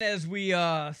As we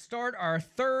start our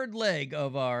third leg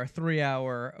of our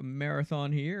 3-hour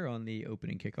marathon here on the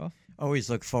opening kickoff.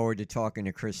 Always look forward to talking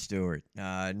to Chris Stewart.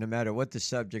 No matter what the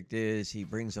subject is, he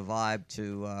brings a vibe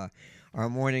to our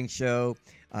morning show.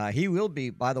 He will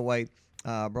be, by the way,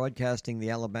 broadcasting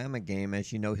the Alabama game.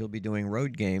 As you know, he'll be doing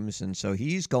road games, and so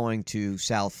he's going to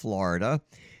South Florida,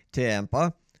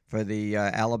 Tampa, for the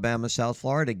Alabama-South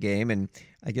Florida game, and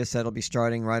I guess that'll be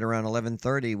starting right around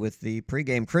 11:30 with the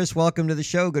pregame. Chris, welcome to the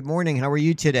show. Good morning. How are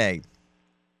you today?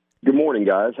 Good morning,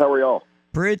 guys. How are y'all?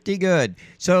 Pretty good.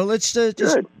 So let's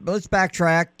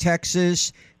backtrack.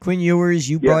 Texas, Quinn Ewers,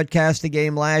 you broadcast the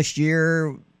game last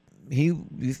year.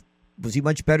 Was he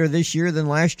much better this year than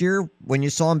last year when you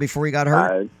saw him before he got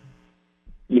hurt?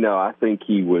 I think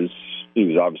he was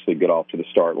obviously good off to the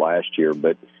start last year,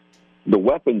 but the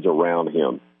weapons around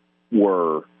him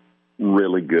were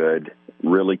really good,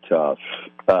 really tough.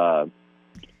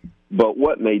 But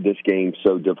what made this game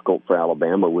so difficult for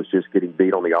Alabama was just getting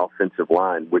beat on the offensive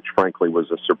line, which frankly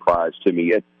was a surprise to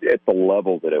me at the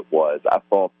level that it was. I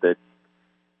thought that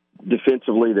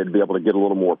defensively they'd be able to get a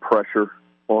little more pressure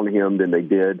on him than they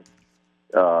did.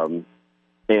 And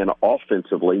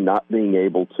offensively, not being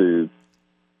able to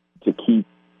keep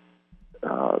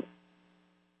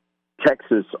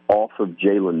Texas off of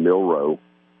Jalen Milroe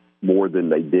more than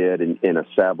they did and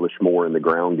establish more in the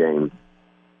ground game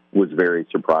was very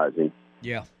surprising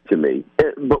to me.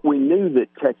 But we knew that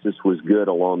Texas was good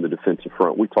along the defensive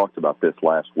front. We talked about this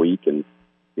last week and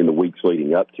in the weeks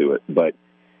leading up to it. But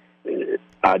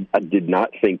I did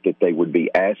not think that they would be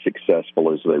as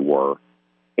successful as they were.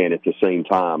 And at the same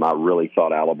time, I really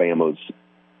thought Alabama's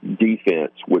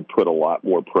defense would put a lot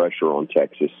more pressure on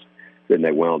Texas than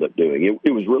they wound up doing.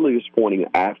 It was really disappointing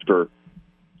after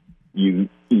you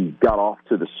got off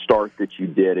to the start that you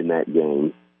did in that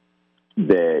game,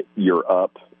 that you're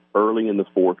up early in the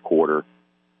fourth quarter.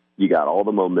 You got all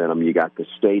the momentum. You got the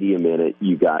stadium in it.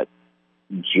 You got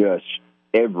just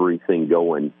everything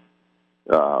going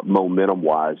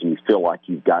momentum-wise, and you feel like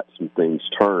you've got some things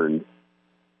turned.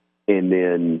 And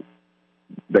then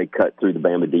they cut through the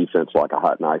Bama defense like a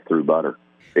hot knife through butter.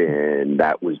 And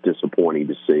that was disappointing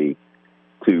to see,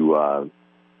 to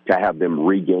have them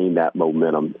regain that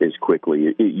momentum as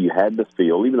quickly. You had the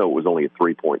feel, even though it was only a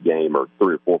 3-point game or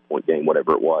 3 or 4-point game,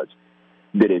 whatever it was,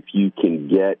 that if you can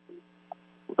get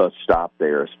a stop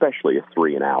there, especially a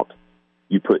 3-and-out,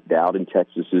 you put doubt in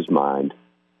Texas's mind,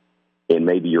 and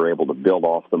maybe you're able to build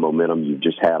off the momentum you've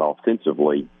just had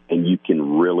offensively, and you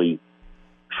can really,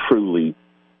 truly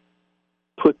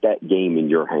put that game in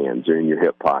your hands or in your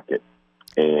hip pocket.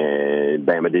 And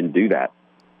Bama didn't do that.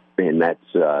 And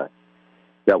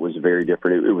that was very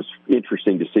different. It was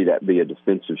interesting to see that be a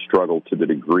defensive struggle to the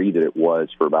degree that it was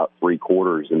for about 3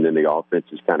 quarters, and then the offense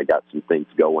has kind of got some things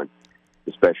going,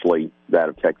 especially that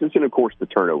of Texas. And, of course, the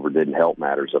turnover didn't help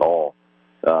matters at all.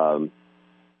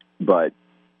 But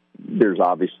there's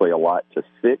obviously a lot to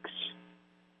fix,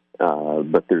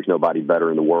 but there's nobody better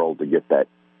in the world to get that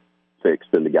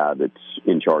fixed than the guy that's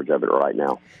in charge of it right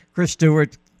now. Chris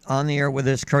Stewart on the air with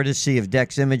us, courtesy of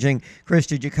Dex Imaging. Chris,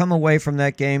 did you come away from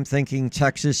that game thinking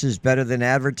Texas is better than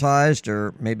advertised,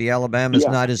 or maybe Alabama's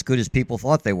not as good as people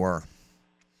thought they were?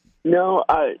 No,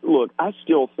 I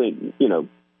still think,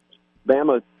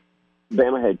 Bama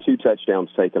had 2 touchdowns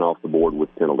taken off the board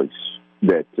with penalties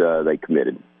that they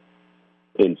committed.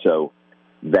 And so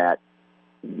that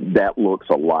looks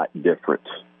a lot different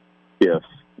if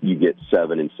you get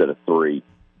 7 instead of 3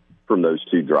 from those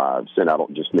 2 drives. And I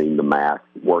don't just mean the math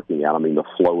working out. I mean the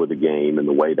flow of the game and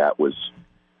the way that was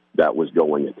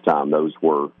going at the time. Those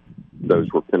were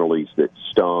penalties that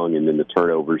stung, and then the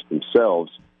turnovers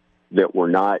themselves that were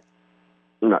not,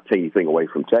 I'm not taking anything away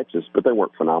from Texas, but they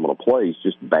weren't phenomenal plays,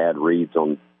 just bad reads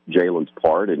on Jalen's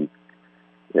part, and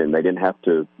they didn't have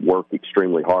to work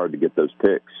extremely hard to get those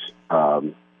picks.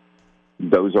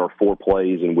 Those are 4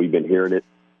 plays, and we've been hearing it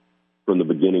from the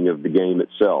beginning of the game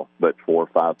itself, but 4 or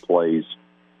 5 plays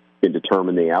can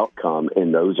determine the outcome,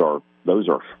 and those are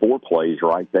 4 plays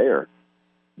right there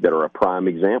that are a prime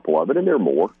example of it, and there are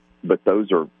more, but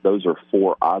those are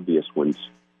 4 obvious ones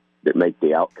that make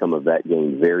the outcome of that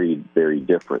game very, very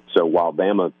different. So while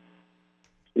Bama,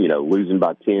 losing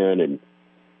by 10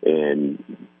 and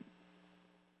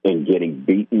getting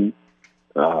beaten,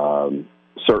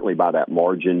 certainly by that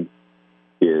margin,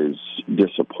 is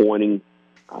disappointing.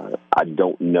 I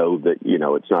don't know that,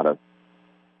 it's not a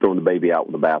throwing the baby out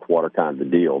with the bathwater kind of a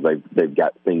deal. They've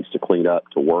got things to clean up,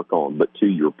 to work on. But to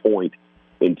your point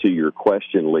and to your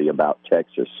question, Lee, about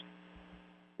Texas,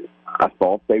 I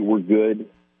thought they were good.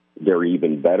 They're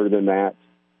even better than that.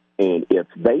 And if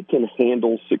they can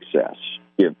handle success,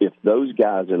 if those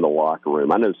guys in the locker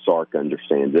room, I know Sark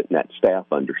understands it and that staff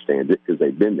understands it because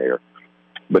they've been there,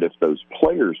 but if those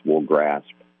players will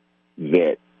grasp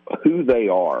that who they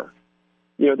are,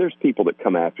 there's people that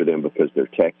come after them because they're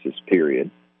Texas,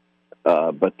 period,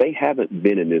 but they haven't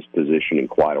been in this position in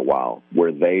quite a while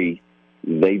where they've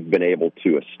been able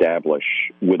to establish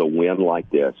with a win like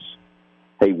this,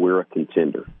 hey, we're a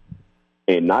contender.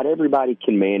 And not everybody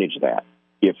can manage that.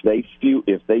 If they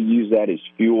use that as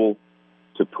fuel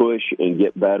to push and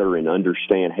get better and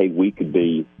understand, hey, we could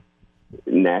be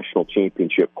national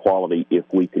championship quality if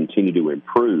we continue to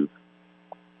improve,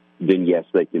 then yes,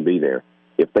 they can be there.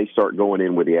 If they start going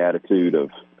in with the attitude of,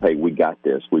 hey, we got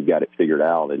this, we've got it figured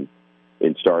out, and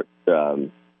start,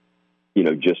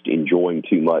 just enjoying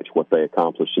too much what they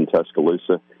accomplished in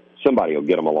Tuscaloosa, somebody will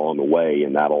get them along the way,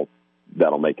 and that'll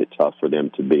make it tough for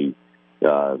them to be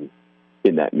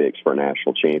in that mix for a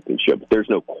national championship. But there's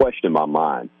no question in my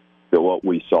mind that what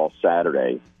we saw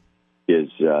Saturday is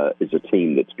a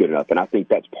team that's good enough. And I think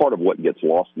that's part of what gets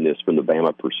lost in this from the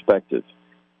Bama perspective,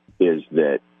 is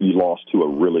that you lost to a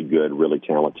really good, really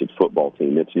talented football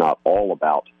team. It's not all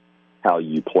about how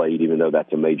you played, even though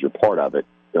that's a major part of it.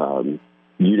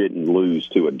 You didn't lose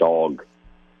to a dog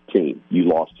team. You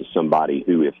lost to somebody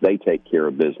who, if they take care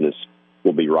of business,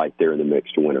 will be right there in the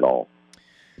mix to win it all.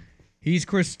 He's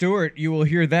Chris Stewart. You will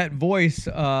hear that voice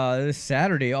this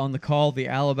Saturday on the call. The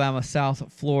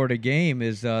Alabama-South Florida game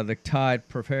is the Tide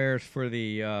prepares for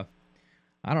the,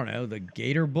 the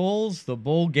Gator Bulls, the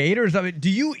Bull Gators. I mean,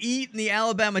 do you eat in the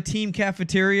Alabama team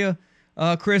cafeteria,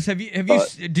 Chris?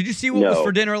 Did you see what was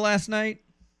for dinner last night?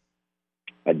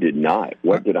 I did not.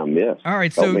 What did I miss? All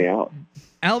right, Help me out.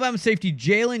 Alabama safety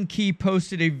Jalen Key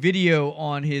posted a video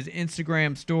on his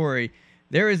Instagram story.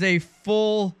 There is a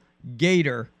full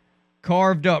gator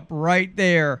carved up right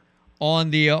there on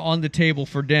the table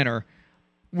for dinner.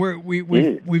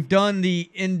 We've done the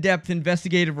in-depth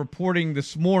investigative reporting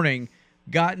this morning,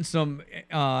 gotten some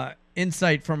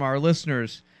insight from our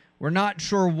listeners. We're not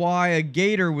sure why a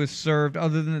gator was served,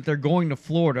 other than that they're going to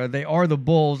Florida. They are the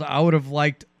Bulls. I would have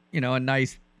liked a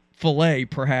nice fillet,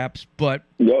 perhaps, but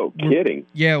no kidding.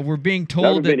 Yeah, we're being told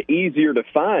that would have been easier to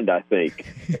find, I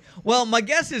think. Well, my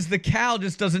guess is the cow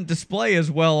just doesn't display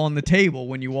as well on the table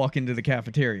when you walk into the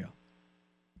cafeteria.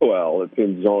 Well, it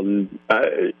depends on,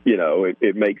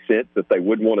 it makes sense that they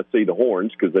wouldn't want to see the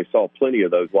horns because they saw plenty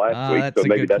of those last week. So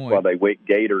maybe that's why they went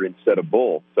gator instead of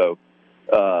bull. So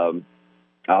I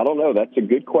don't know. That's a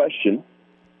good question.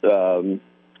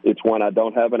 It's one I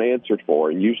don't have an answer for,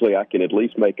 and usually I can at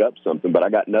least make up something, but I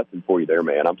got nothing for you there,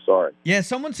 man. I'm sorry. Yeah,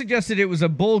 someone suggested it was a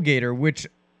bull gator, which,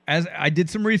 as I did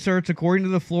some research, according to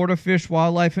the Florida Fish,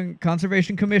 Wildlife, and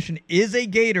Conservation Commission, is a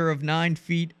gator of 9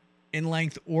 feet in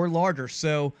length or larger.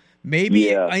 So maybe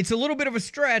it's a little bit of a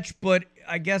stretch, but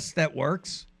I guess that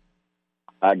works.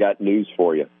 I got news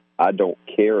for you. I don't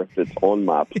care if it's on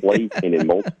my plate and in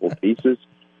multiple pieces.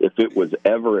 If it was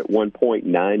ever at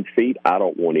 1.9 feet, I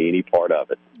don't want any part of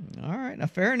it. All right. Now,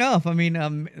 fair enough. I mean, the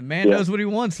man knows what he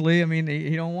wants, Lee. I mean,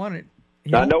 he don't want it.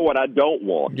 I know what I don't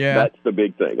want. Yeah. That's the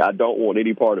big thing. I don't want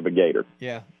any part of a gator.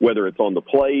 Yeah. Whether it's on the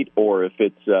plate or if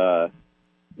it's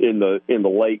in the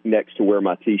lake next to where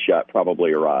my tee shot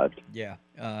probably arrived. Yeah.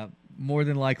 More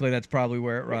than likely, that's probably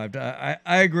where it arrived. I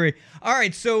agree. All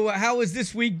right. So how is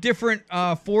this week different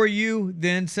for you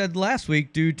than said last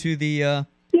week due to the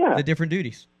different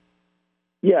duties?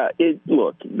 Yeah,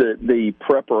 look, the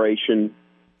preparation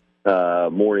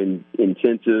more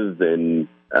intensive, and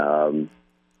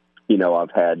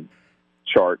I've had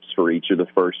charts for each of the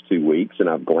first 2 weeks, and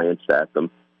I've glanced at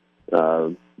them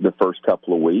the first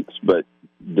couple of weeks. But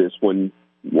this one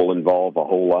will involve a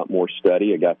whole lot more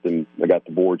study. I got the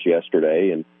boards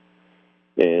yesterday,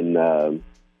 and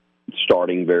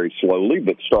starting very slowly,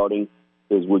 but starting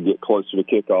as we get closer to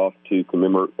kickoff to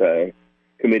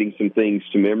committing some things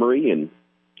to memory and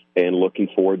looking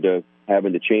forward to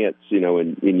having the chance,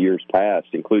 in years past,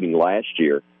 including last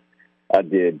year, I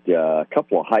did a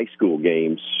couple of high school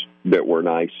games that were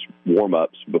nice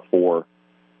warm-ups before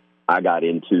I got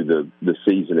into the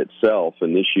season itself.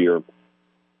 And this year,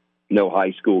 no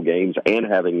high school games, and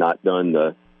having not done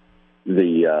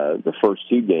the first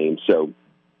 2 games. So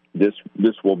this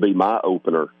will be my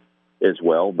opener as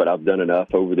well, but I've done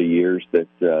enough over the years that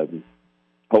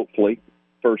hopefully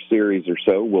first series or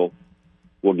so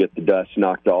we'll get the dust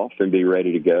knocked off and be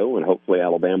ready to go, and hopefully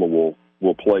Alabama will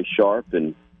play sharp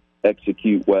and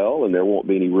execute well, and there won't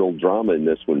be any real drama in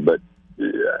this one. But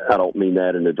I don't mean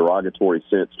that in a derogatory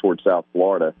sense towards South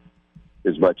Florida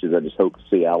as much as I just hope to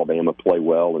see Alabama play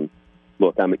well. And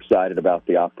look, I'm excited about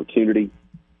the opportunity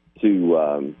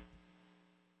to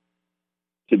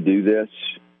do this,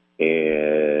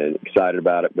 and excited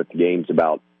about it, but the game's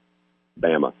about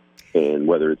Bama. And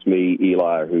whether it's me,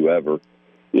 Eli, or whoever,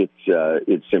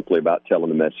 it's simply about telling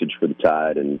the message for the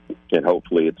Tide, and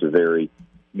hopefully it's a very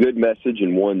good message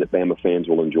and one that Bama fans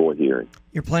will enjoy hearing.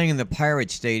 You're playing in the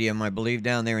Pirate Stadium, I believe,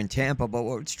 down there in Tampa, but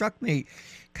what struck me,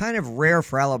 kind of rare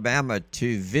for Alabama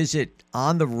to visit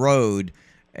on the road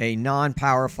a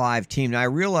non-Power 5 team. Now, I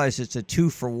realize it's a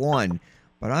 2-for-1,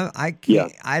 but I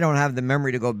can't. I don't have the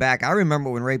memory to go back. I remember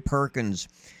when Ray Perkins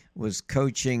was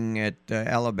coaching at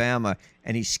Alabama,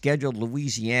 and he scheduled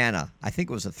Louisiana. I think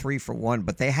it was a 3-for-1,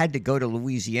 but they had to go to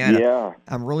Louisiana. Yeah,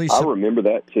 I remember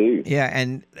that too. Yeah,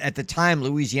 and at the time,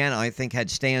 Louisiana, I think,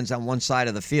 had stands on one side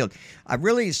of the field. I'm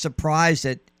really surprised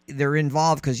that they're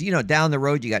involved because, down the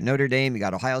road, you got Notre Dame, you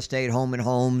got Ohio State, Home and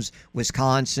Homes,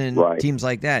 Wisconsin, teams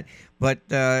like that. But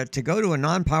to go to a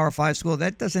non-Power 5 school,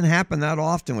 that doesn't happen that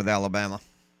often with Alabama.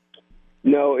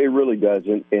 No, it really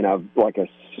doesn't. And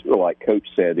like Coach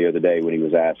said the other day when he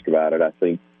was asked about it, I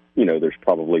think, there's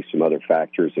probably some other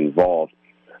factors involved.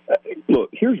 Look,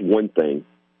 here's one thing,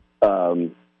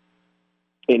 and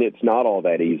it's not all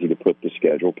that easy to put the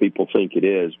schedule. People think it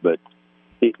is, but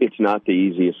it's not the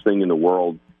easiest thing in the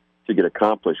world to get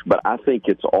accomplished. But I think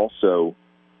it's also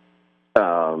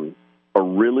a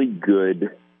really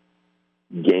good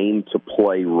game to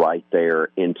play right there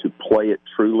and to play it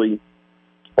truly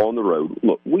on the road.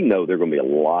 Look, we know there are going to be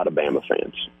a lot of Bama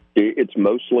fans. It's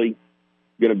mostly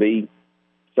going to be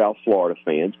South Florida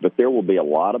fans, but there will be a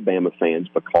lot of Bama fans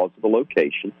because of the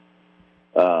location.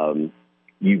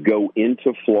 You go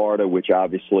into Florida, which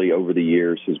obviously over the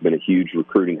years has been a huge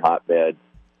recruiting hotbed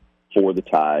for the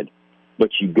Tide, but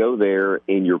you go there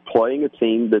and you're playing a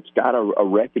team that's got a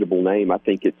reputable name. I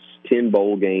think it's 10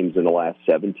 bowl games in the last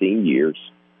 17 years.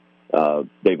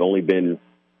 They've only been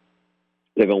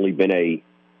a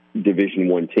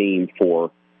Division I team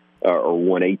or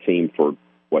 1A team for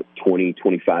 20,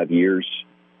 25 years,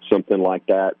 something like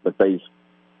that. But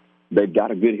they've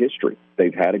got a good history.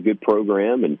 They've had a good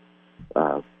program, and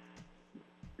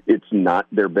it's not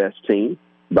their best team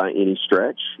by any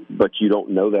stretch. But you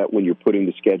don't know that when you're putting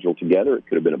the schedule together. It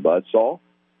could have been a buzzsaw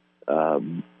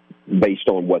based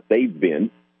on what they've been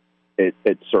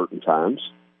at certain times.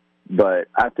 But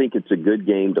I think it's a good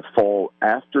game to fall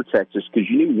after Texas because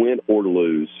you knew win or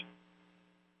lose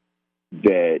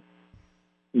that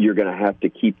you're going to have to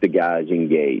keep the guys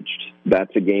engaged.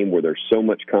 That's a game where there's so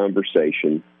much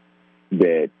conversation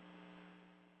that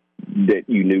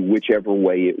you knew whichever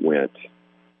way it went,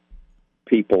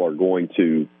 people are going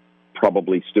to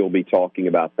probably still be talking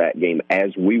about that game as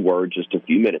we were just a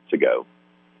few minutes ago.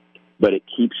 But it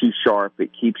keeps you sharp.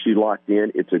 It keeps you locked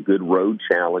in. It's a good road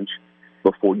challenge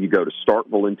before you go to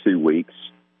Starkville in 2 weeks,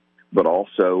 but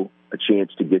also a chance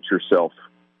to get yourself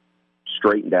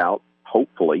straightened out,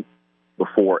 hopefully,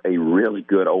 before a really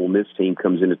good Ole Miss team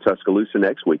comes into Tuscaloosa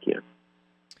next weekend.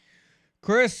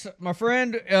 Chris, my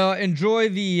friend, enjoy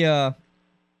the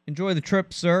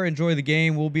trip, sir. Enjoy the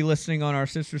game. We'll be listening on our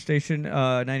sister station,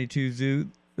 92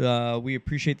 Zoo. We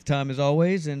appreciate the time as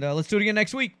always, and let's do it again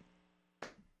next week.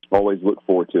 Always look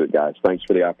forward to it, guys. Thanks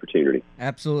for the opportunity.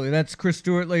 Absolutely. That's Chris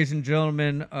Stewart, ladies and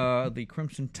gentlemen, the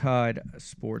Crimson Tide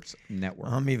Sports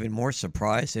Network. I'm even more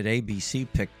surprised that ABC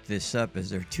picked this up as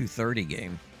their 2:30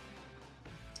 game.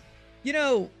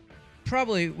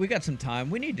 Probably we got some time.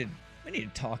 We need to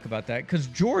talk about that because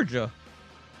Georgia's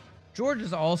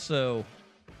also,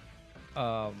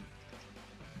 don't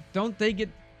they get?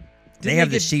 They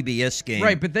have the CBS game,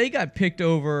 right? But they got picked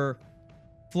over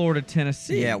Florida,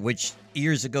 Tennessee. Yeah, which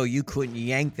years ago you couldn't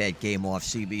yank that game off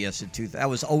CBS that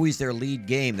was always their lead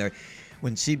game.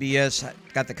 When CBS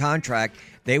got the contract,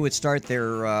 they would start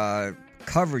their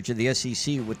coverage of the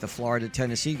SEC with the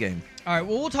Florida-Tennessee game. All right,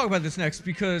 well, we'll talk about this next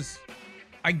because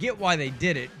I get why they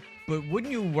did it, but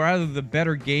wouldn't you rather the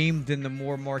better game than the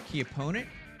more marquee opponent?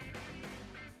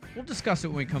 We'll discuss it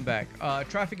when we come back.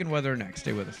 Traffic and weather next.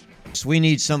 Stay with us. So we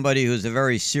need somebody who's a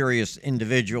very serious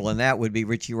individual, and that would be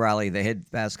Richie Riley, the head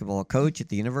basketball coach at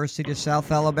the University of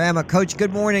South Alabama. Coach,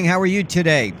 good morning. How are you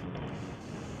today?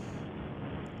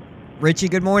 Richie,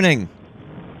 good morning.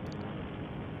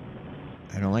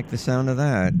 I don't like the sound of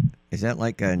that. Is that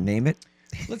like a name it?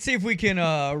 Let's see if we can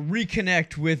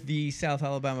reconnect with the South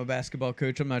Alabama basketball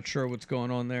coach. I'm not sure what's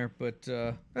going on there, but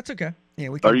that's okay. Yeah,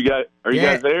 we can. Are you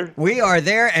guys there? We are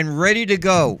there and ready to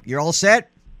go. You're all set?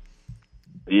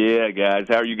 Yeah, guys.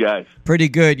 How are you guys? Pretty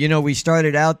good. We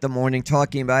started out the morning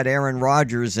talking about Aaron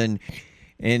Rodgers, and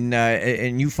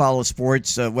you follow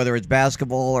sports, whether it's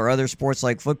basketball or other sports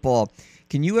like football.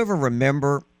 Can you ever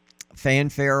remember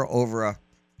fanfare over a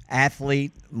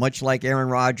athlete, much like Aaron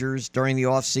Rodgers, during the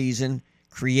offseason,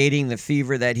 creating the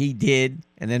fever that he did,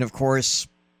 and then, of course,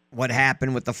 what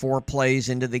happened with the 4 plays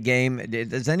into the game.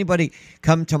 Does anybody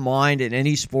come to mind in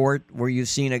any sport where you've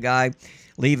seen a guy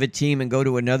leave a team and go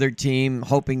to another team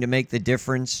hoping to make the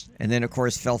difference, and then, of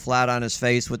course, fell flat on his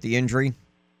face with the injury?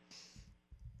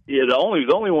 Yeah, the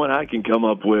only one I can come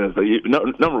up with,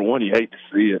 number one, you hate to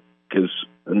see it because,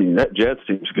 I mean, that Jets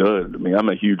team's good. I mean, I'm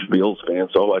a huge Bills fan,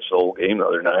 so I watched the whole game the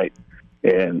other night,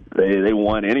 and they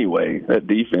won anyway. That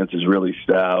defense is really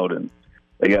stout, and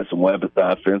they got some weapons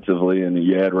offensively, and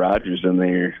you add Rodgers in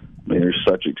there. I mean, there's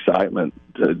such excitement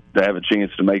to have a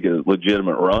chance to make a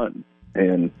legitimate run.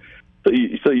 And so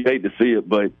you hate to see it,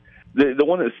 but the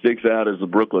one that sticks out is the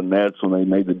Brooklyn Nets when they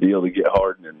made the deal to get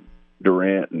Harden and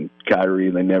Durant and Kyrie,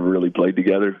 and they never really played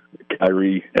together.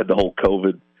 Kyrie had the whole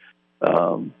COVID,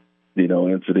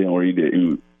 incident where he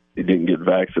didn't get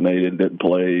vaccinated, didn't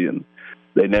play, and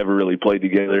they never really played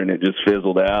together, and it just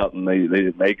fizzled out, and they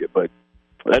didn't make it. But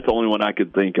that's the only one I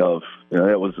could think of.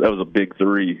 That was a big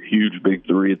three, huge big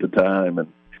three at the time,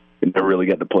 and never really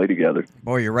got to play together.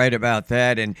 Boy, you're right about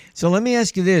that. And so let me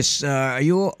ask you this: are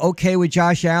you okay with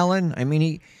Josh Allen? I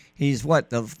mean, He's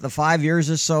the 5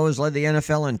 years or so has led the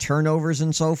NFL in turnovers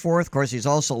and so forth. Of course, he's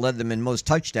also led them in most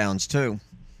touchdowns too.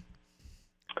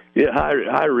 Yeah,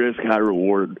 high risk, high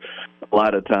reward. A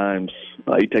lot of times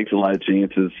he takes a lot of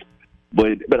chances,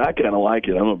 but I kind of like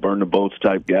it. I'm a burn the boats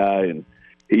type guy, and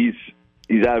he's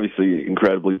obviously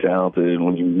incredibly talented. And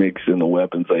when you mix in the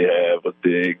weapons they have with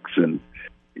Diggs, and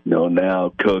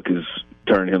now Cook has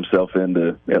turned himself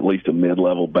into at least a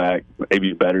mid-level back,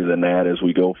 maybe better than that as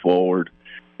we go forward.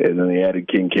 And then they added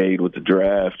Kincaid with the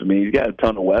draft. I mean, he's got a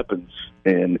ton of weapons,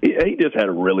 and he just had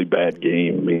a really bad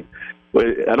game. I mean,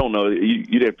 I don't know.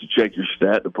 You'd have to check your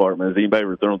stat department. Has anybody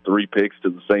ever thrown 3 picks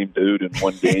to the same dude in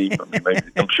one game? I mean,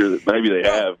 I'm sure that maybe they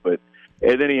have.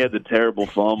 And then he had the terrible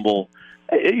fumble.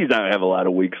 He's not gonna have a lot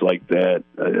of weeks like that.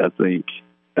 I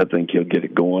think he'll get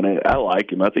it going. I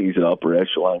like him. I think he's an upper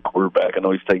echelon quarterback. I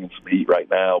know he's taking some heat right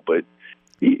now, but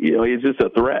he's just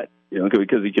a threat.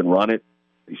 Because he can run it.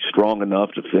 He's strong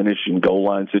enough to finish in goal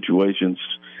line situations.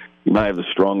 He might have the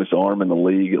strongest arm in the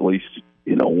league, at least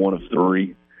one of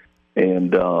 3.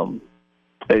 And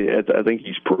I think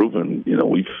he's proven.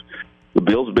 The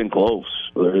Bills have been close.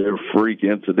 They're a freak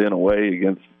incident away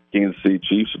against Kansas City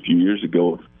Chiefs a few years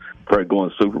ago, probably going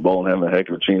to the Super Bowl and having a heck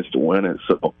of a chance to win it.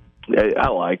 So I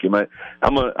like him.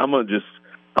 I'm gonna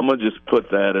just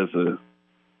put that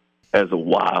as a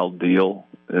wild deal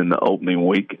in the opening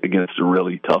week against a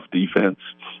really tough defense.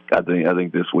 I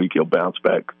think this week he'll bounce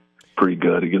back pretty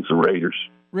good against the Raiders.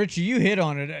 Richie, you hit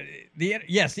on it.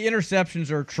 Yes, the interceptions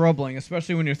are troubling,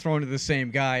 especially when you're throwing to the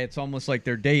same guy. It's almost like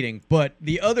they're dating. But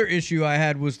the other issue I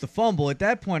had was the fumble. At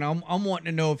that point, I'm wanting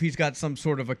to know if he's got some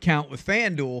sort of account with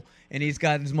FanDuel and he's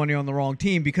got his money on the wrong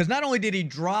team, because not only did he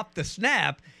drop the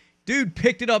snap, dude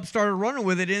picked it up, started running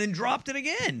with it, and then dropped it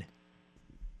again.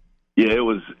 Yeah, it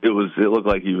looked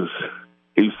like he was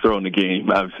throwing the game.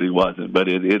 Obviously, he wasn't, but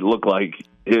it looked like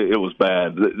it was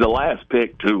bad. The last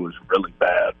pick too was really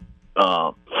bad.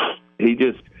 He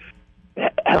just,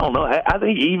 I don't know. I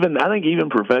think even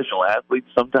professional athletes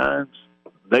sometimes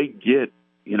they get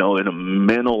in a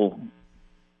mental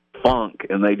funk,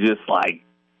 and they just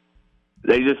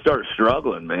start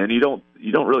struggling. Man, you don't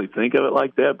really think of it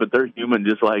like that, but they're human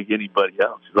just like anybody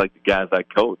else. Like the guys I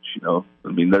coach. I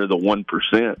mean, they're the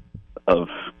 1% of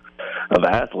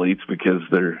athletes because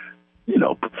they're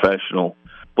professional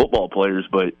football players,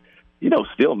 but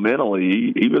still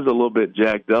mentally he was a little bit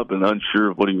jacked up and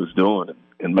unsure of what he was doing,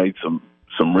 and made some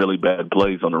really bad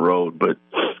plays on the road. But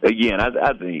again,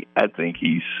 I think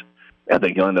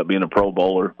he'll end up being a Pro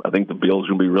Bowler. I think the Bills are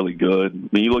going to be really good. I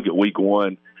mean, you look at Week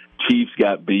 1, Chiefs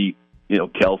got beat.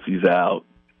 Kelsey's out,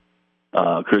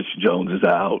 Christian Jones is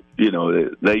out.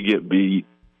 They get beat.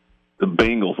 The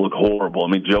Bengals look horrible. I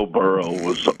mean, Joe Burrow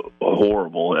was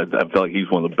horrible. I feel like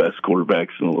he's one of the best quarterbacks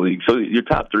in the league. So your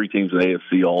top 3 teams in the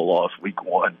AFC all lost Week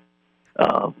 1.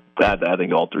 I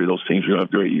think all 3 of those teams are going to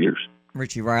have great years.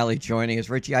 Richie Riley joining us.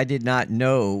 Richie, I did not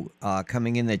know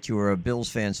coming in that you were a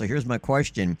Bills fan. So here's my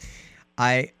question.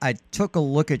 I took a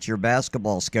look at your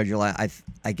basketball schedule.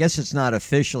 I guess it's not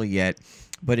official yet,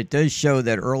 but it does show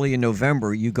that early in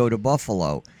November you go to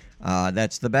Buffalo.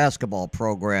 That's the basketball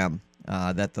program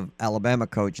that the Alabama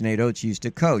coach, Nate Oates, used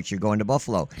to coach. You're going to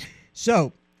Buffalo.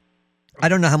 So I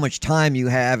don't know how much time you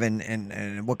have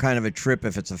and what kind of a trip,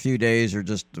 if it's a few days or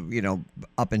just,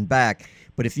 up and back.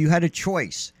 But if you had a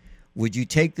choice, would you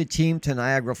take the team to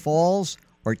Niagara Falls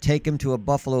or take them to a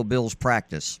Buffalo Bills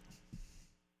practice?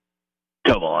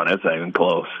 Come on, that's not even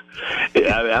close.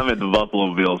 I'm at the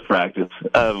Buffalo Bills practice.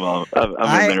 I'm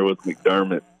in there with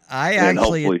McDermott. I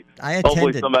attended.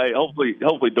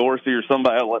 Hopefully Dorsey or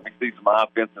somebody will let me see some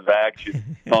offensive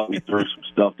action, talk me through some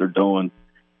stuff they're doing.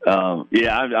 I'm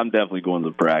definitely going to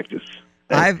the practice.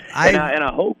 I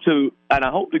hope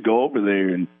to go over there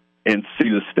and see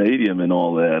the stadium and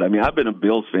all that. I mean, I've been a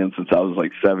Bills fan since I was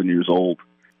like 7 years old,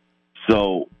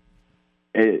 so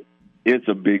it's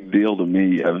a big deal to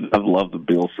me. I've loved the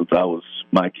Bills since I was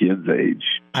my kid's age.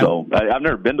 So I've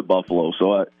never been to Buffalo,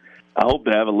 so I hope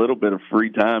to have a little bit of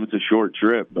free time. It's a short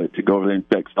trip, but to go over there and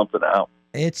check something out.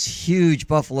 It's huge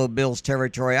Buffalo Bills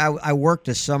territory. I worked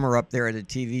a summer up there at a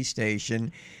TV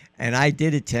station, and I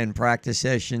did attend practice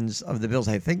sessions of the Bills.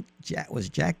 I think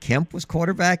Jack Kemp was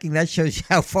quarterbacking. That shows you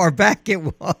how far back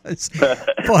it was.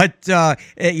 But,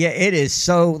 it is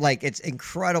so, it's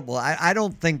incredible. I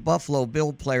don't think Buffalo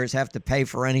Bill players have to pay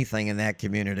for anything in that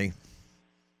community.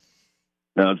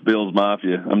 No, it's Bills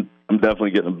Mafia. I'm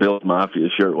definitely getting a Bills Mafia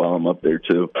shirt while I'm up there,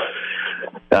 too.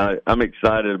 I'm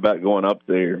excited about going up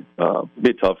there. It'll be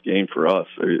a tough game for us.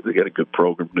 They got a good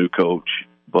program, new coach.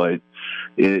 But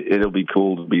it'll be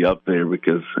cool to be up there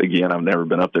because, again, I've never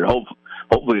been up there.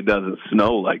 Hopefully it doesn't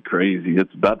snow like crazy.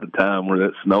 It's about the time where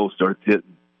that snow starts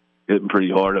hitting pretty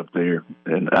hard up there.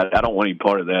 And I don't want any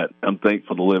part of that. I'm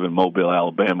thankful to live in Mobile,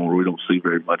 Alabama, where we don't see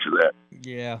very much of that.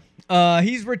 Yeah.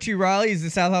 He's Richie Riley. He's the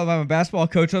South Alabama basketball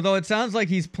coach, although it sounds like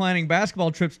he's planning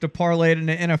basketball trips to parlay it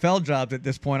into NFL jobs at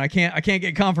this point. I can't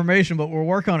get confirmation, but we'll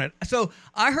work on it. So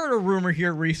I heard a rumor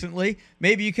here recently.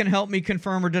 Maybe you can help me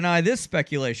confirm or deny this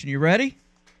speculation. You ready?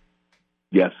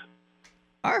 Yes.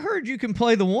 I heard you can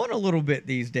play the one a little bit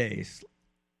these days.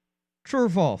 True or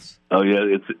false? Oh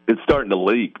yeah, it's starting to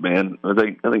leak, man. I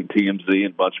think TMZ and a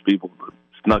bunch of people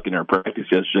snuck in our practice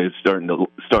yesterday. It's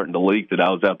starting to leak that I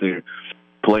was out there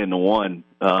playing the one.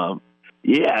 I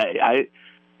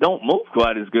don't move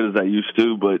quite as good as I used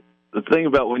to, but the thing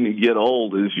about when you get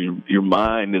old is your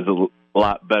mind is a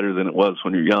lot better than it was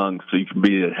when you're young, so you can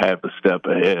be a half a step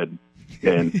ahead.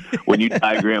 And when you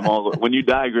diagram all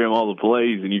the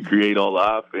plays and you create all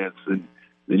the offense, then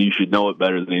you should know it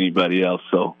better than anybody else.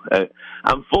 So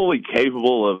I'm fully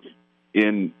capable of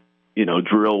in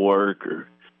drill work or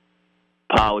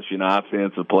polishing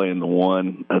offense or playing the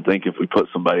one. I think if we put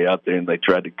somebody out there and they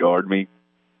tried to guard me,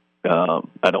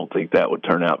 I don't think that would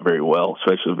turn out very well,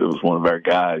 especially if it was one of our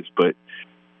guys. But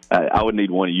I would need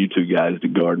one of you two guys to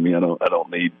guard me. I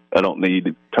don't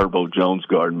need Turbo Jones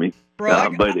guarding me. Bro,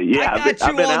 I've been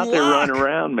out there running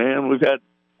around, man. We've had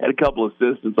a couple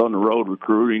assistants on the road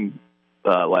recruiting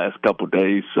last couple of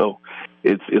days, so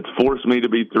it's forced me to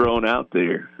be thrown out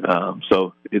there.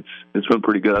 So it's been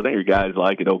pretty good. I think your guys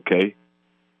like it okay.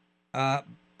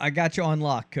 I got you on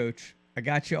lock, Coach. I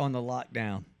got you on the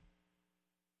lockdown.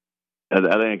 I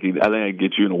think I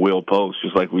get you in a wheel post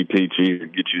just like we teach you,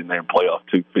 and get you in there and play off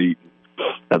 2 feet.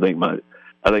 I think my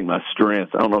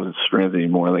strength, I don't know if it's strength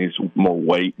anymore. I think it's more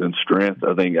weight than strength.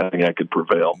 I think I could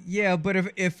prevail. Yeah, but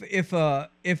if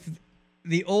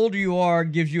the older you are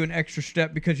gives you an extra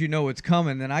step because you know it's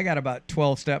coming, then I got about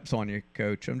 12 steps on you,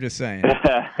 Coach. I'm just saying.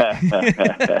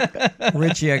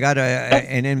 Richie, I got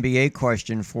an NBA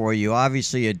question for you.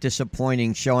 Obviously, a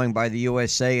disappointing showing by the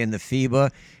USA in the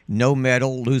FIBA. No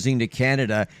medal, losing to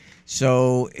Canada.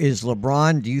 So is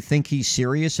LeBron, do you think he's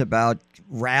serious about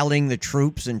rallying the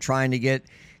troops and trying to get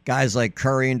guys like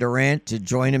Curry and Durant to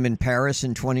join him in Paris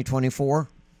in 2024?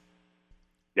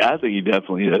 Yeah, I think he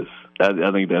definitely is.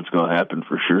 I think that's going to happen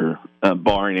for sure,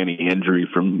 barring any injury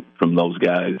from those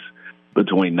guys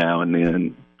between now and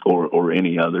then, or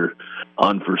any other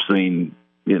unforeseen,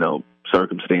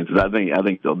 circumstances. I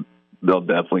think they'll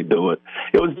definitely do it.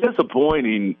 It was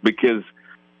disappointing because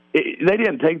they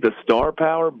didn't take the star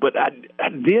power, but I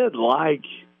did like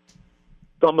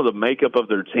some of the makeup of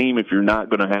their team. If you're not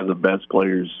going to have the best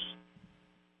players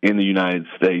in the United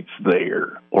States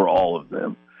there, or all of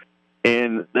them.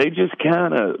 And they just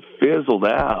kind of fizzled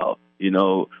out.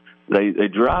 They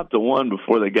dropped the one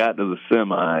before they got to the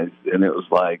semis, and it was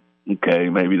like, okay,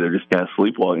 maybe they're just kind of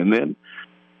sleepwalking. And then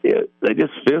they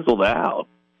just fizzled out.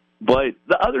 But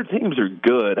the other teams are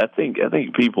good. I think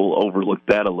people overlooked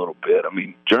that a little bit. I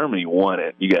mean, Germany won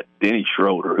it. You got Dennis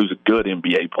Schroeder, who's a good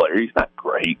NBA player. He's not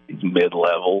great. He's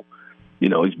mid-level. He's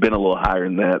been a little higher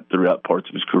than that throughout parts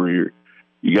of his career.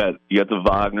 You got the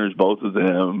Wagners, both of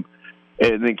them.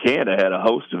 And then Canada had a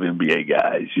host of NBA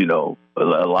guys,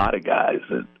 a lot of guys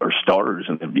that are starters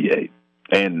in the NBA.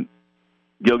 And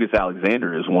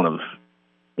Gilgeous-Alexander is one of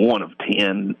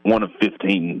 10, one of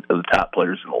 15 of the top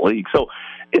players in the league. So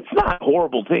it's not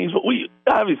horrible teams, but we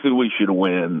should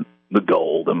win the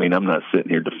gold. I mean, I'm not sitting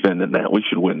here defending that. We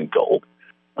should win the gold.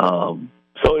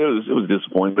 So it was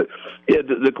disappointing. But yeah,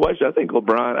 the question, I think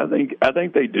LeBron, I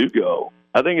think they do go.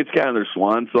 I think it's kind of their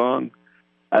swan song.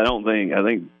 I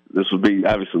think this would be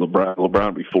obviously LeBron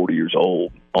would be 40 years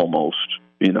old almost,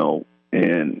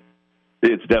 and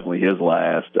it's definitely his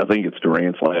last. I think it's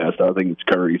Durant's last. I think it's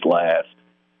Curry's last.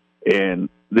 And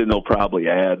then they'll probably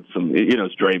add some,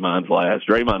 it's Draymond's last.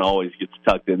 Draymond always gets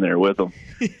tucked in there with them.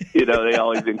 They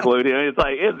always include him. It's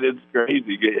like, it's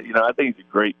crazy. I think he's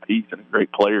a great piece and a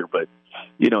great player, but,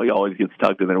 he always gets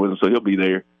tucked in there with them, so he'll be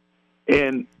there.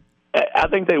 And I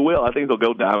think they will. I think they'll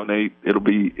go dominate.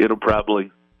 It'll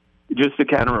probably just a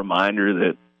kind of reminder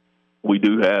that we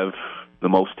do have the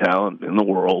most talent in the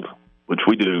world, which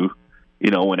we do,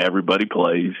 when everybody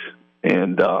plays.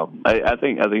 And I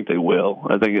think they will.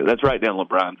 I think that's right down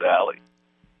LeBron's alley.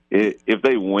 If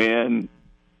they win,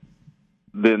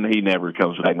 then he never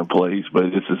comes back and plays. But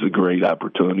this is a great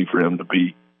opportunity for him to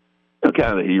be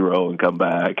kind of the hero and come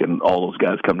back, and all those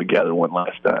guys come together one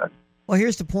last time. Well,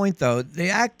 here's the point, though.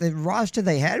 The roster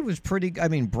they had was pretty. I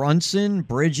mean, Brunson,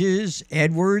 Bridges,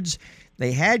 Edwards.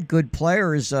 They had good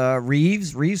players.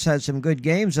 Reeves had some good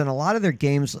games, and a lot of their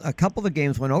games, a couple of the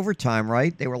games went overtime.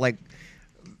 Right? They were like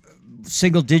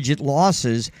single-digit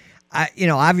losses.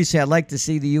 Obviously, I'd like to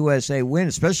see the USA win,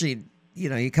 especially.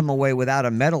 You come away without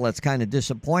a medal, that's kind of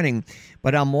disappointing.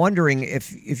 But I'm wondering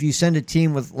if you send a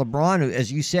team with LeBron, as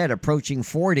you said, approaching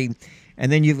 40, and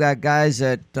then you've got guys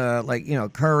that like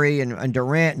Curry and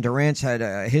Durant, and Durant's had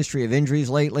a history of injuries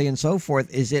lately and so forth.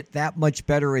 Is it that much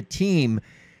better a team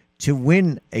to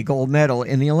win a gold medal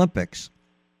in the Olympics?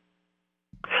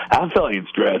 I feel like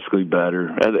it's drastically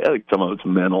better. I think some of it's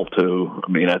mental too. I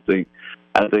mean, I think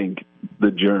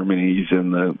the Germanys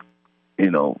and the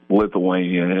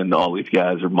Lithuania and all these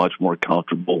guys are much more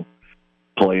comfortable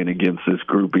playing against this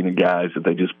grouping of guys that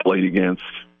they just played against.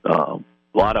 A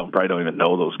lot of them probably don't even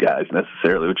know those guys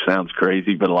necessarily, which sounds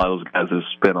crazy, but a lot of those guys have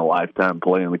spent a lifetime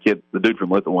playing. The dude from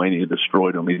Lithuania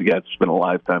destroyed them. These guys spent a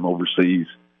lifetime overseas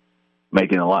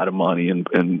making a lot of money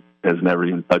and has never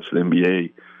even touched the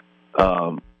NBA.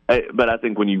 But I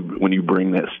think when you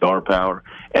bring that star power,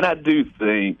 and I do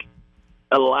think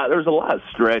there's a lot of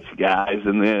stretch guys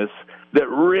in this that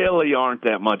really aren't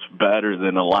that much better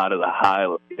than a lot of the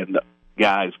high-end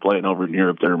guys playing over in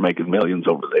Europe that are making millions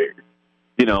over there.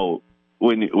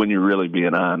 When you're really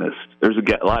being honest, there's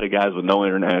a lot of guys with no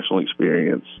international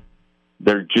experience.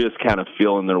 They're just kind of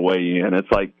feeling their way in.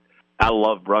 It's like, I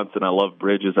love Brunson, I love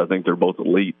Bridges. I think they're both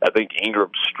elite. I think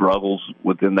Ingram struggles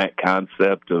within that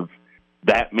concept of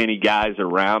that many guys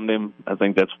around him. I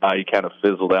think that's why he kind of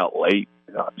fizzled out late.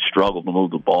 Struggled to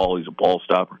move the ball. He's a ball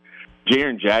stopper.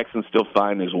 Jaren Jackson's still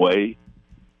finding his way.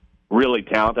 Really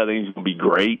talented. I think he's going to be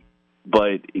great,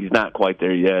 but he's not quite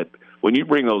there yet. When you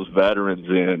bring those veterans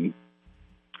in,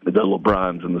 the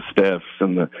LeBrons and the Stephs,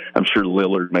 and I'm sure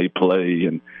Lillard may play,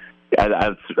 and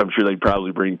I'm sure they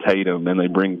probably bring Tatum, and they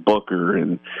bring Booker,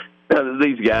 and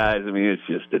these guys, I mean, it's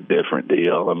just a different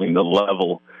deal. I mean,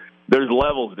 there's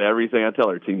levels to everything. I tell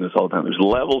our team this all the time. There's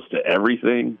levels to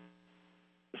everything.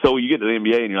 So you get to the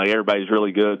NBA and you're like, everybody's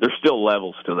really good. There's still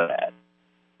levels to that.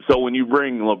 So when you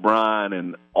bring LeBron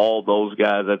and all those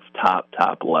guys, that's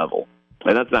top level.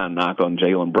 And that's not a knock on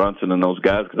Jalen Brunson and those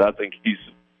guys, because I think he's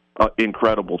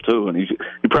incredible too, and he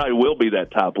probably will be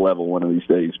that top level one of these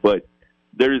days. But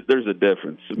there's a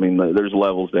difference. I mean, there's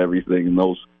levels to everything. And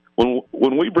those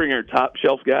when we bring our top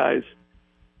shelf guys,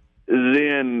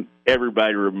 then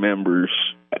everybody remembers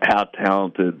how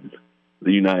talented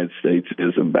the United States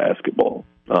is in basketball.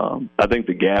 I think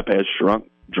the gap has shrunk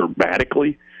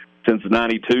dramatically since the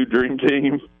 '92 Dream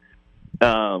Team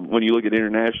when you look at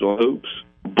international hoops,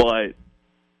 but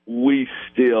we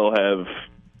still have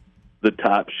the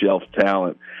top shelf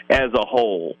talent as a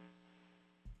whole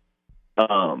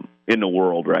in the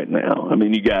world right now. I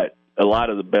mean, you got a lot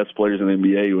of the best players in the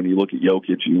NBA. When you look at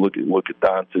Jokic and you look at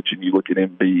Doncic and you look at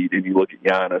Embiid and you look at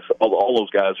Giannis, all those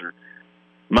guys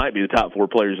might be the top four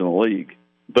players in the league,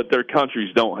 but their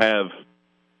countries don't have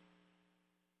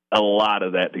a lot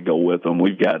of that to go with them.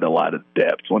 We've got a lot of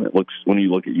depth when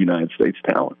you look at United States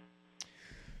talent.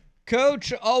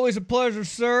 Coach, always a pleasure,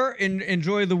 sir.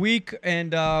 Enjoy the week,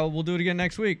 and we'll do it again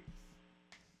next week.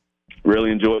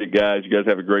 Really enjoyed it, guys. You guys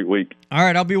have a great week. All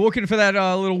right, I'll be looking for that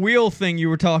little wheel thing you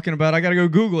were talking about. I got to go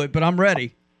Google it, but I'm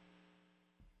ready.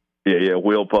 Yeah,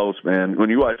 wheel post, man. When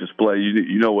you watch us play,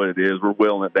 you know what it is. We're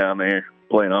wheeling it down there,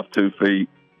 playing off 2 feet.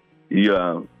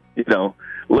 Little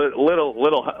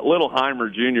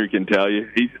Heimer Jr. can tell you.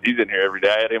 He's in here every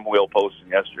day. I had him wheel posting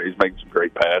yesterday. He's making some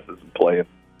great passes and playing.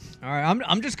 All right,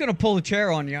 I'm just gonna pull a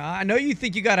chair on you. I know you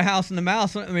think you got a house in the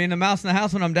mouse. I mean, the mouse in the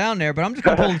house when I'm down there, but I'm just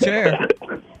gonna pull the chair.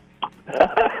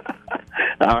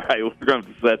 All right, we're going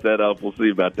to set that up. We'll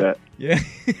see about that. Yeah.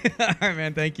 All right,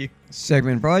 man. Thank you.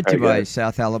 Segment brought to you by guys.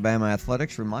 South Alabama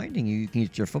Athletics, reminding you can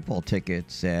get your football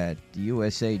tickets at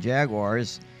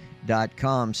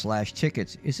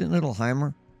usajaguars.com/tickets. Isn't Little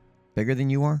Heimer bigger than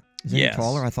you are? Isn't he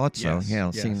taller? I thought so. Yes. Yeah,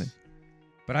 Yes.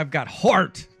 But I've got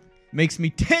heart. Makes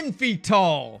me 10 feet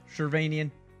tall.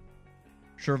 Shervanian.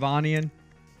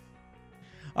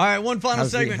 All right, one final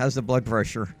segment. How's the blood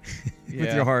pressure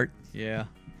with your heart? Yeah.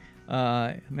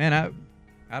 Man,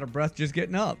 out of breath just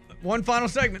getting up. One final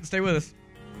segment. Stay with us.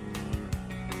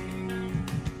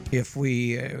 If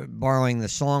we, borrowing the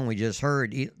song we just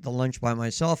heard, eat the lunch by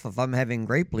myself, if I'm having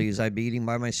grape leaves, I'd be eating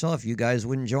by myself. You guys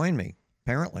wouldn't join me,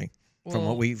 apparently, from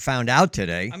what we found out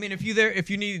today. I mean, if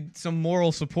you need some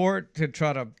moral support to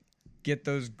try to get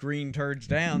those green turds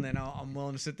down, then I'm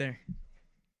willing to sit there.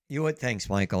 You would. Thanks,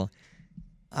 Michael.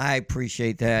 I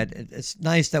appreciate that. It's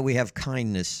nice that we have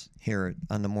kindness here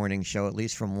on the morning show, at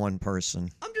least from one person.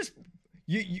 I'm just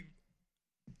you.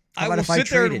 How I about will if I sit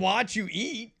there and treated? watch you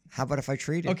eat. How about if I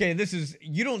treated? Okay,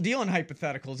 you don't deal in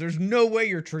hypotheticals. There's no way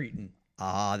you're treating.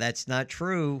 That's not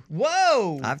true.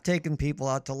 Whoa! I've taken people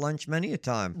out to lunch many a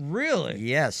time. Really?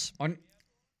 Yes.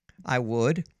 I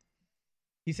would.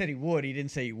 He said he would. He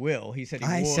didn't say he will. He said he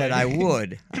would. I said I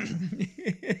would.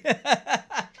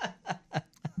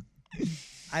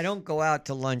 I don't go out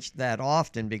to lunch that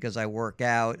often because I work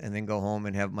out and then go home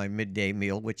and have my midday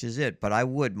meal, which is it. But I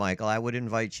would, Michael. I would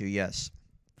invite you, yes.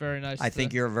 Very nice. I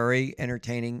think you're a very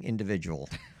entertaining individual.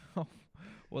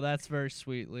 Well, that's very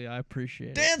sweetly. I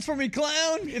appreciate it. Dance for me,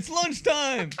 clown. It's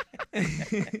lunchtime.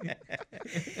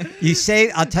 You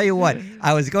say, I'll tell you what,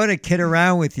 I was going to kid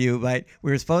around with you, but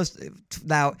we were supposed to.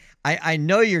 Now, I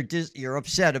know you're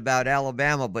upset about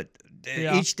Alabama, but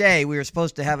each day we were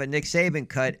supposed to have a Nick Saban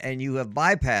cut, and you have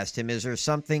bypassed him. Is there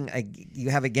something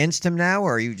you have against him now,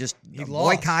 or are you just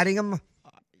boycotting him?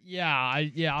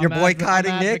 You're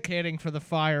boycotting I'm Nick? Advocating for the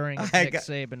firing of Nick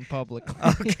Saban publicly.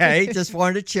 Okay, just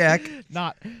wanted to check.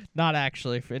 Not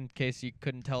actually, in case you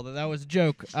couldn't tell that was a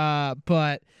joke.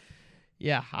 But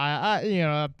yeah,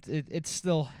 it's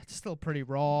still pretty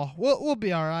raw. We'll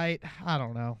be all right. I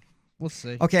don't know. We'll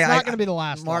see. Okay, it's not going to be the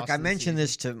last. Mark, I loss mentioned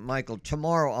this to Michael.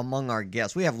 Tomorrow, among our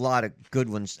guests, we have a lot of good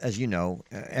ones, as you know,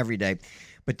 every day.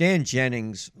 But Dan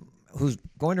Jennings, who's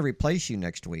going to replace you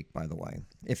next week, by the way,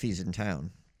 if he's in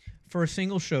town. For a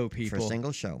single show, people. For a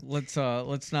single show. Let's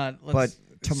not. But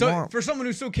tomorrow, for someone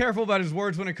who's so careful about his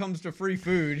words when it comes to free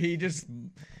food, he just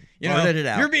blurted it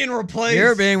out. You're being replaced.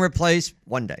 You're being replaced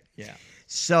one day. Yeah.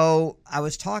 So I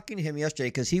was talking to him yesterday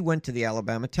because he went to the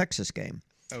Alabama-Texas game.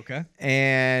 Okay.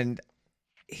 And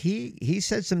he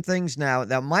said some things now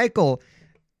that Michael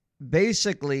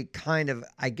basically kind of,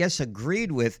 I guess,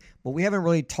 agreed with, but we haven't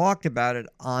really talked about it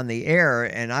on the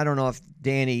air. And I don't know if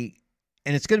Danny,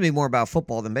 and it's going to be more about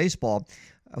football than baseball,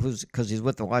 because he's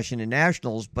with the Washington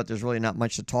Nationals, but there's really not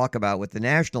much to talk about with the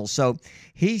Nationals. So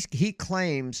he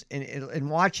claims in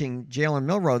watching Jalen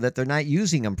Milroe that they're not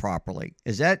using him properly.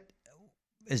 Is that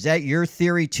your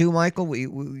theory too, Michael?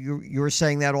 You were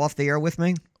saying that off the air with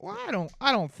me? Well,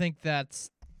 I don't think that's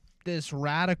this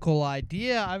radical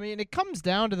idea. I mean, it comes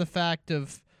down to the fact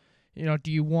of,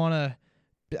 do you want to?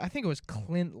 I think it was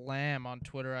Clint Lamb on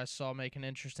Twitter I saw make an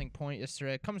interesting point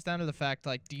yesterday. It comes down to the fact,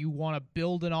 do you want to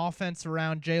build an offense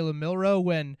around Jalen Milroe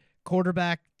when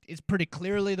quarterback is pretty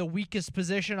clearly the weakest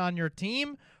position on your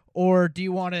team? Or do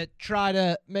you want to try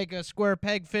to make a square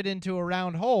peg fit into a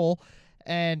round hole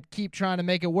and keep trying to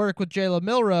make it work with Jalen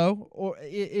Milroe? Or,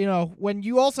 when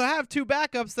you also have two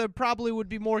backups that probably would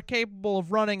be more capable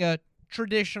of running a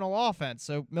traditional offense.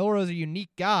 So Milroe's a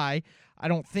unique guy. I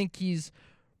don't think he's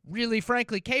really,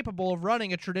 frankly, capable of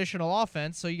running a traditional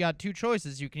offense. So you got two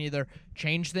choices. You can either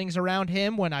change things around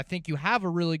him when I think you have a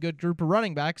really good group of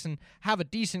running backs and have a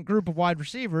decent group of wide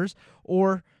receivers,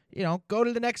 or, go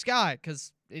to the next guy,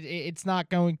 because it's not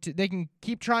going to – they can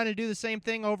keep trying to do the same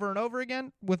thing over and over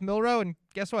again with Milroe, and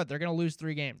guess what? They're going to lose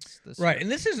 3 games this year. And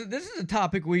this is a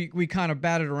topic we kind of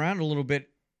batted around a little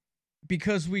bit,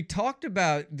 because we talked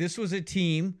about this was a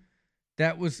team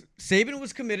that Saban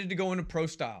was committed to going to pro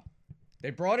style. They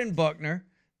brought in Buckner.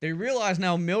 They realize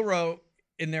now Milroe,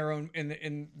 in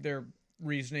their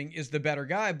reasoning, is the better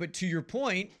guy. But to your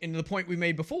point, and the point we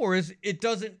made before, is it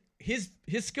doesn't his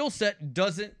skill set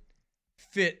doesn't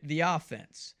fit the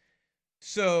offense.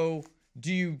 So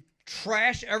do you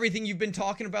trash everything you've been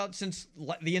talking about since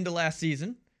the end of last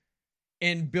season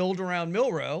and build around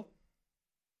Milroe,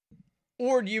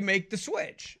 or do you make the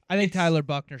switch? I think Tyler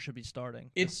Buckner should be starting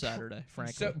this Saturday,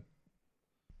 frankly. So,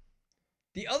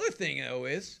 the other thing, though,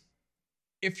 is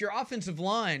if your offensive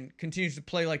line continues to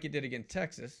play like it did against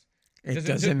Texas, It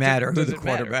doesn't matter who the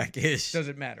quarterback is.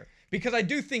 Doesn't matter. Because I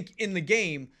do think in the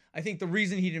game, I think the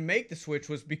reason he didn't make the switch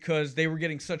was because they were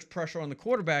getting such pressure on the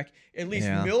quarterback. At least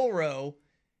Milroe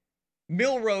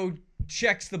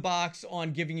checks the box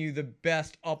on giving you the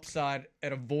best upside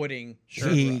at avoiding.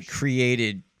 He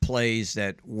created plays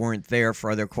that weren't there for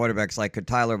other quarterbacks. Like, could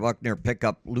Tyler Buckner pick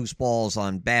up loose balls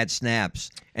on bad snaps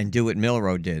and do what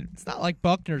Milroe did? It's not like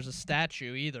Buckner's a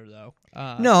statue either, though.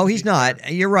 No, he's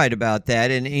not. You're right about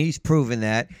that, and he's proven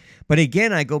that. But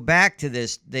again, I go back to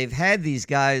this. They've had these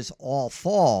guys all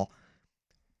fall.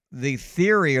 The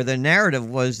theory or the narrative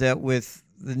was that with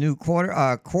the new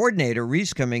coordinator,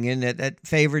 Reese, coming in, that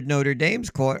favored Notre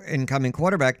Dame's incoming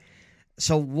quarterback.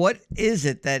 So what is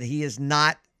it that he has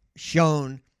not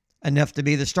shown enough to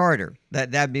be the starter?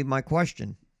 That'd be my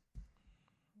question.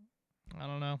 I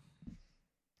don't know.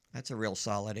 That's a real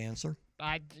solid answer.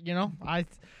 I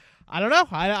don't know.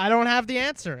 I don't have the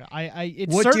answer.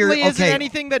 It certainly isn't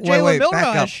anything that Jalen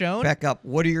Milroe has shown. Back up.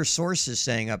 What are your sources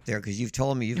saying up there? Because you've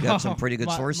told me you've got some pretty good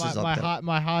sources up there.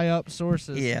 My high up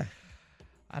sources. Yeah.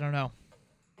 I don't know.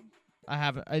 I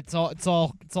haven't. It's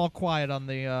all quiet on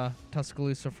the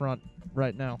Tuscaloosa front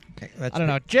right now. Okay, I don't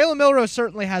know. Jalen Milroe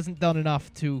certainly hasn't done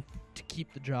enough to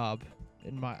keep the job.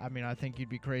 I think you'd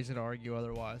be crazy to argue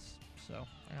otherwise. So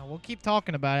we'll keep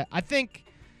talking about it. I think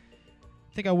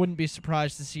I wouldn't be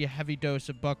surprised to see a heavy dose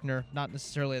of Buckner. Not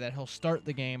necessarily that he'll start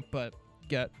the game, but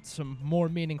get some more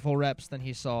meaningful reps than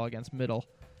he saw against Middle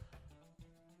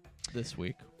this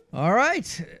week. All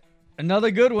right.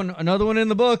 Another good one. Another one in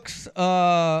the books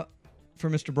for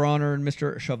Mr. Bronner and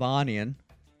Mr. Shavanian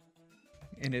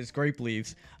in his grape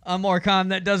leaves. I'm Mark Heim.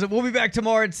 That does it. We'll be back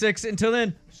tomorrow at 6. Until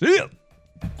then, see ya.